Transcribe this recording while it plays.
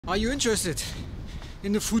Are you interested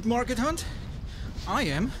in the food market hunt? I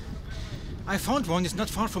am. I found one, it's not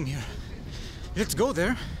far from here. Let's go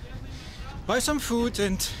there, buy some food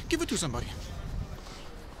and give it to somebody.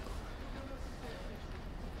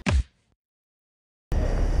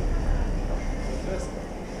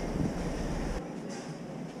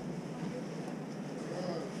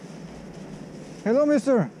 Hello,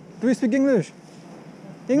 mister. Do you speak English?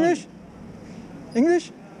 English?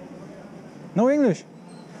 English? No English?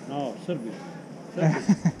 No, Serbian.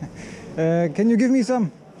 Can you give me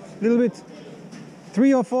some? Little bit.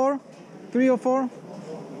 3 or 4? 3 or 4?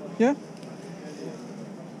 Yeah?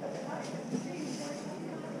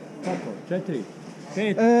 Kako? 4?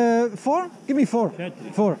 5? 4? Give me 4. 4.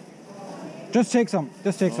 4. Just take some.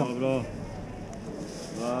 Just take some. Dobro.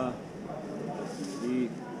 2, 3,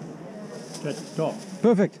 4. Stop.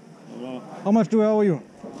 Perfect. Dobro. How much do I owe you?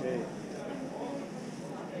 Okay.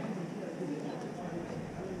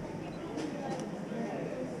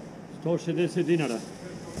 $160.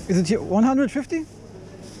 Is it here 150?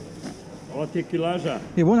 Ovo ti je kilaža.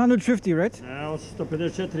 Yeah, 150, right? Ne, ovo su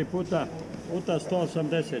 154 puta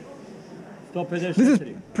 180. 154. This is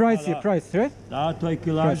price Da, here, da. price, right? Da, to je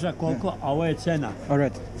kilaža Price, koliko, a ovo je cena. All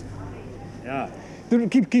right. Ja.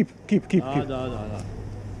 Keep. Da.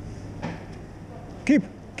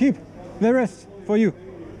 Keep. The rest for you.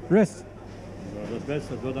 Rest. Za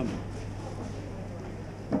 200 dodam.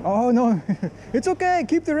 Oh no, it's okay.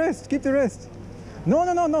 Keep the rest.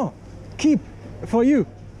 No. Keep for you.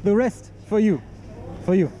 The rest for you.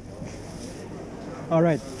 All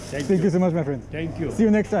right. Thank you so much, my friend. Thank you. See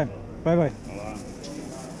you next time. Bye bye.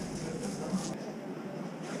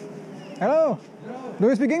 Hello. Do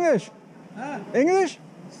you speak English? English?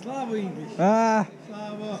 Slabo English. Ah.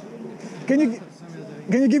 Slabo. Can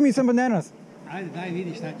you give me some bananas? Ajde, daj,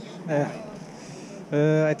 vidi šta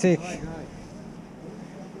ćeš.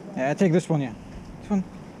 I take this one, yeah. This one?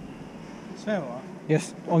 Sve ovo?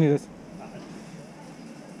 Yes, only this.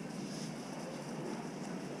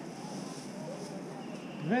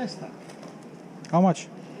 Dvesta. How much?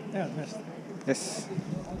 Evo, 200. Yes.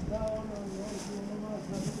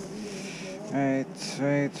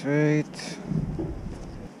 Wait.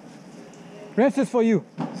 Rest is for you.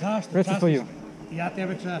 Zašto? Rest is for you. Ja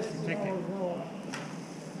tebe častim, čekaj.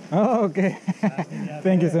 Oh, okay.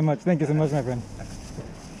 Thank you so much, my friend.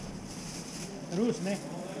 Rus, ne?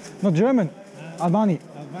 No, German. Albania.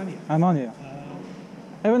 Albanija.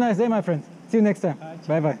 Have a nice day, my friend. See you next time.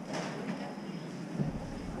 Bye bye.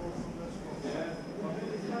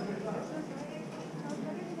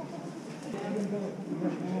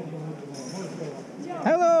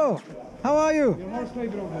 Hello. How are you?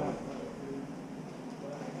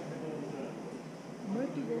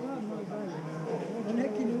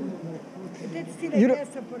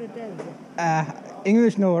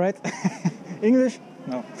 English, no, right? English?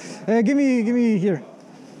 No. Give me here.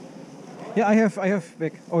 Yeah, I have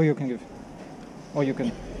back. Oh, you can give. Oh, you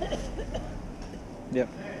can. Yeah.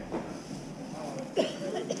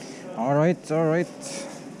 All right.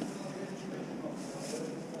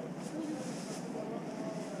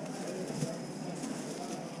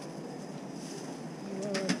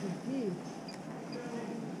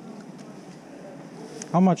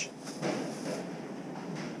 How much?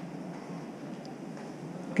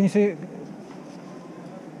 Can you say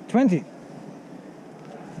 20?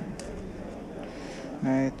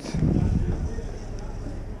 Right.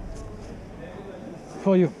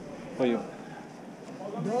 For you.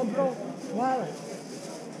 Dobro, hvala.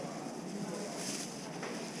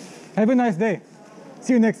 Have a nice day.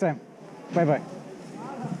 See you next time. Bye bye.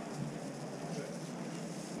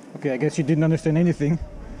 Okay, I guess she didn't understand anything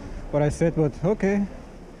what I said, but okay.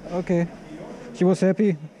 She was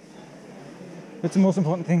happy. That's the most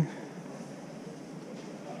important thing.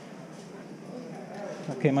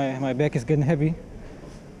 Okay, my back is getting heavy.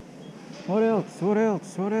 What else?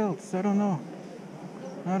 I don't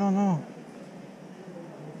know.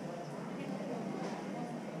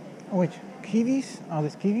 Oh wait, kiwis? Are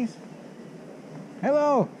these kiwis?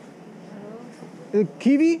 Hello!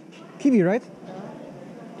 Kiwi, right?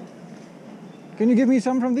 Can you give me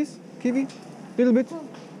some from this? Kiwi? Little bit?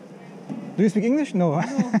 Do you speak English? No.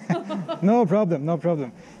 No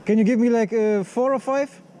problem. Can you give me like 4 or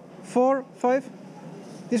 5? 4, 5?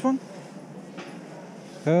 This one?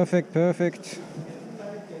 Perfect.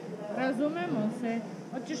 Razumemo se.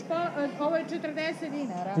 Hoćeš ovo je 40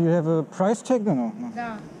 dinara. Do you have a price tag? No.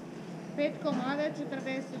 Da. 5 komada je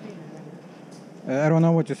 40 dinara. I don't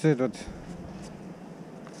know what you said, but...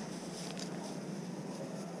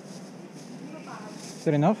 Is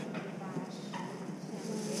that enough?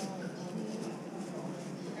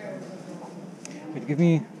 Wait, Give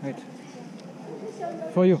me, wait.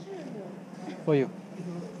 For you. For you.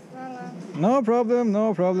 No problem,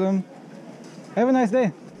 no problem. Have a nice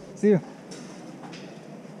day. See you.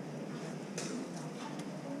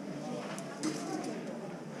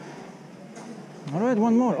 All right,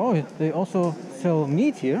 one more. Oh, they also sell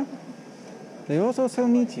meat here. They also sell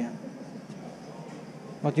meat here.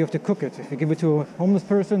 But you have to cook it. If you give it to a homeless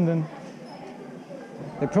person, then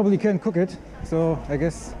they probably can't cook it. So I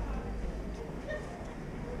guess...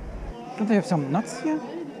 Don't they have some nuts here?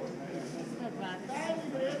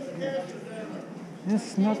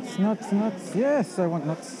 Yes, nuts, nuts, nuts. Yes, I want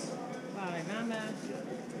nuts.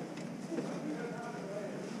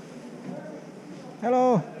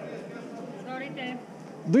 Hello.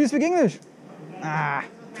 Do you speak English? Ah.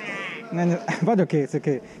 No, but okay, it's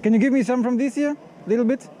okay. Can you give me some from this here? A little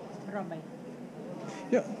bit? Probaj.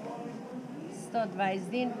 Yeah.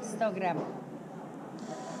 120 din, 100 grama.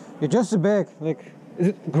 Yeah, just a bag. Like, is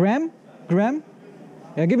it gram? Gram?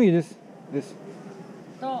 Yeah, give me this. This.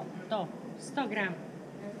 To, 100 grama.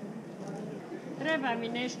 Treba mi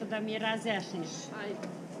nešto da mi razjašniš.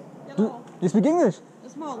 You speak English?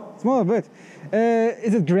 Small. Small, but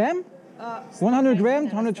is it gram? 100 gram?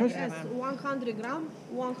 120? Yes, 100 gram,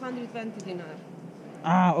 120 dinar.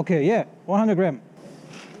 Ah, okay, yeah, 100 gram.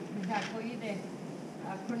 Kako ide,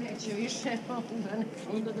 ako neće više,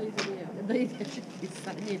 onda da ideš ti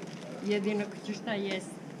sa njim. Jedino ko ćeš šta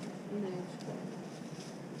jesti.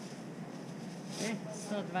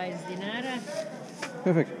 120 dinara.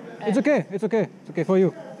 Perfect. It's okay, it's okay. It's okay for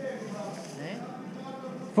you.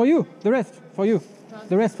 For you, the rest, for you.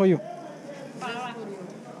 The rest for you.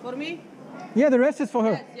 For me? Yeah, the rest is for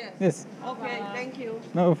her. Yes. Yes. Okay, thank you.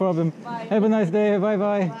 No problem. Bye. Have a nice day. Bye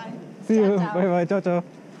bye. See you. Bye bye. Ciao ciao.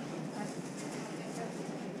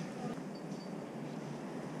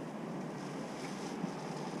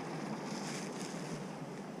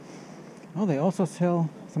 Oh, they also sell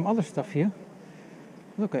some other stuff here.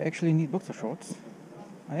 Look, I actually need boxer shorts.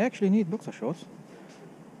 I actually need boxer shorts.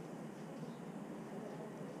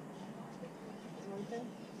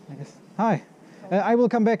 I guess. Hi. I will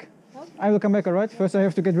come back. I will come back, all right? First I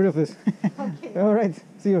have to get rid of this. Okay. All right.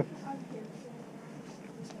 See you.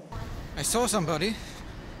 I saw somebody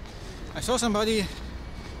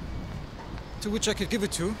to which I could give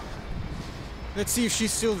it to. Let's see if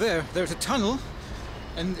she's still there. There's a tunnel,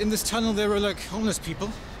 and in this tunnel there were like homeless people.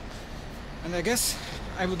 And I guess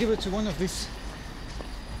I will give it to one of these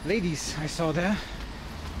ladies I saw there.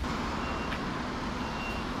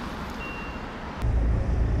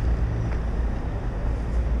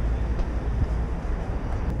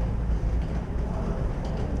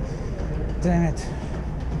 Damn it.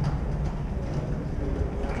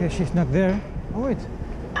 Okay, she's not there. Oh wait,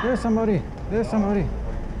 there's somebody. There's somebody.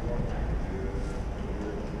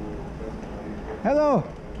 Hello.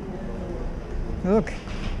 Look,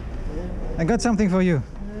 I got something for you.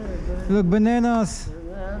 Look, bananas,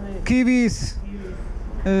 kiwis,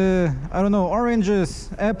 I don't know, oranges,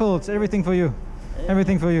 apples, everything for you.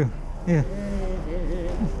 Everything for you. Yeah.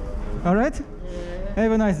 All right?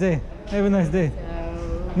 Have a nice day. Have a nice day.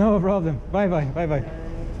 No problem. Bye bye. Bye bye.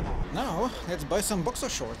 Now let's buy some boxer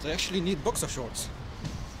shorts. I actually need boxer shorts.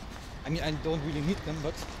 I mean, I don't really need them,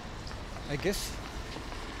 but I guess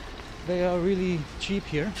they are really cheap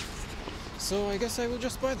here. So I guess I will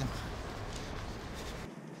just buy them.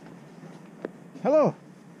 Hello.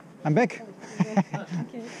 I'm back.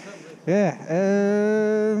 Yeah.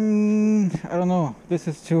 I don't know. This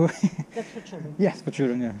is too. That's for children. Yes, for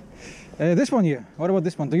children. Yeah. This one here. What about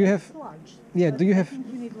this one? Do you have? It's large. Yeah. Do you have?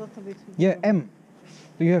 You need lots of it. Yeah. M.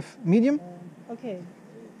 Do you have medium? Okay.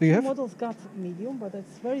 Do you Some have? models got medium, but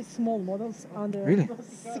it's very small models under Really?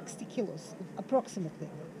 60 kilos, approximately.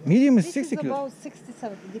 Medium is This 60 is kilos. about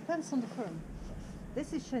 67. Depends on the firm.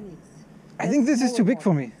 This is Chinese. I think this is too big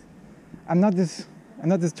for me. I'm not this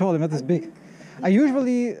tall. I'm not this big. I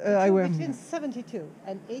usually I wear Between 72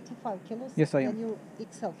 and 85 kilos. Yes, I am. And you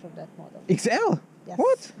excel from that model. XL. Yes.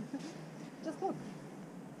 What? Just look.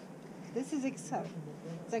 This is XL.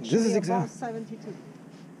 It's This actually is XL. about 72.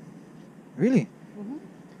 Really?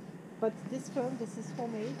 But this firm, this is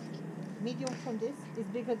homemade. Medium from this is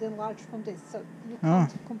bigger than large from this, so you Ah,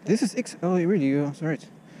 can't compare. this is XL. Oh, really? You're right.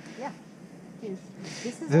 Yeah.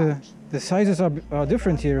 This is The large. the sizes are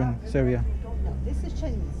different here in Serbia. No, this is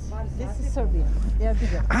Chinese. This is Serbian. They are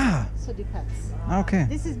bigger. Ah. So depends. Okay.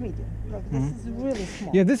 This is medium. Look, this is really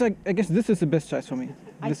small. Yeah, this I guess this is the best size for me.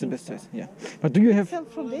 I This is the think best so. size. Yeah. But do you have? XL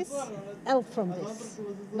from this, L from this.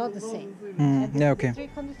 Not the same. And this yeah, is okay.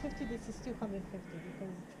 350, this is 250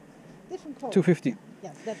 because different quality. 250.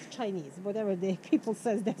 Yes, that's Chinese. Whatever the people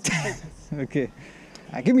says, that's Chinese. Okay.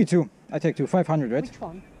 Give me two. I take two. 500, right? Which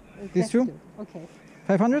one? These That's two? Okay.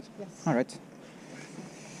 500? Yes. All right.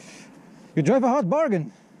 You drive a hard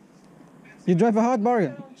bargain. You drive a hard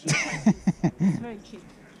bargain. It's very cheap.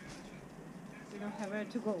 We don't have where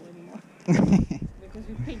to go anymore because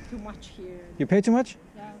we pay too much here. You pay too much?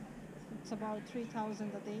 Yeah, it's about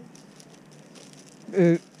 3,000 a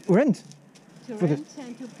day Rent? to For rent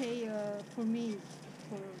and to pay for me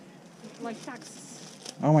for like taxes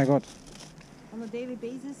Oh my God. on a daily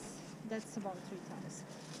basis. That's about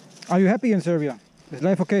 3,000. Are you happy in Serbia? Is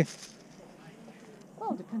life okay?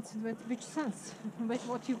 Well, depends on which sense, with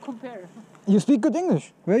what you compare. You speak good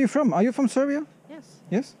English. Where are you from? Are you from Serbia? Yes,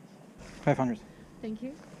 Yes? 500. thank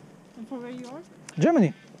you. And from where you are?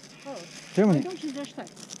 Germany. Oh, Germany. Deutsch ist sehr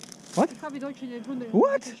schlecht. What? Ich habe Deutsch in der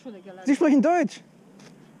What? Schule gelernt. Sie sprechen Deutsch.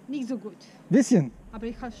 Nicht so gut, Bisschen. aber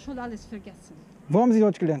ich habe schon alles vergessen. Wo haben Sie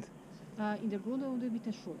Deutsch gelernt? In der Grunde und in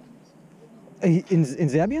der Schule. In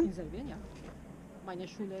Serbien? In Serbien, ja. Meine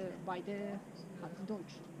Schule, beide hatten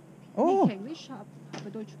Deutsch. Oh, Nicht Englisch, aber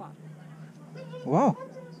Deutsch war. wow.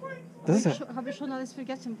 Das ist ja Habe ich schon alles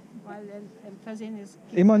vergessen, weil im Fernsehen ist.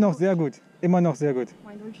 immer noch sehr gut. Immer noch sehr gut.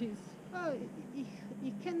 Mein Deutsch ist.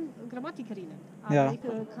 Ich kenne Grammatikerinnen, aber Ja. ich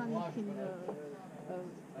kann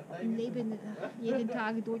im Leben jeden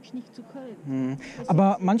Tag Deutsch nicht zu können.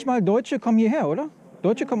 Aber manchmal Deutsche kommen hierher, oder?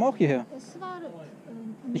 Deutsche kommen auch hierher. Es war.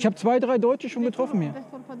 Ich habe 2, 3 Deutsche schon getroffen hier.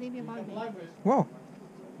 Vor Pandemie war nicht. Wow.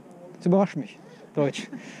 Das überrascht mich. Deutsch.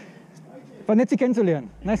 War nett, Sie kennenzulernen.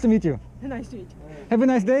 Nice to meet you. Nice to meet you. Have a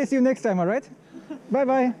nice day. See you next time, alright? Bye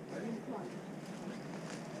bye.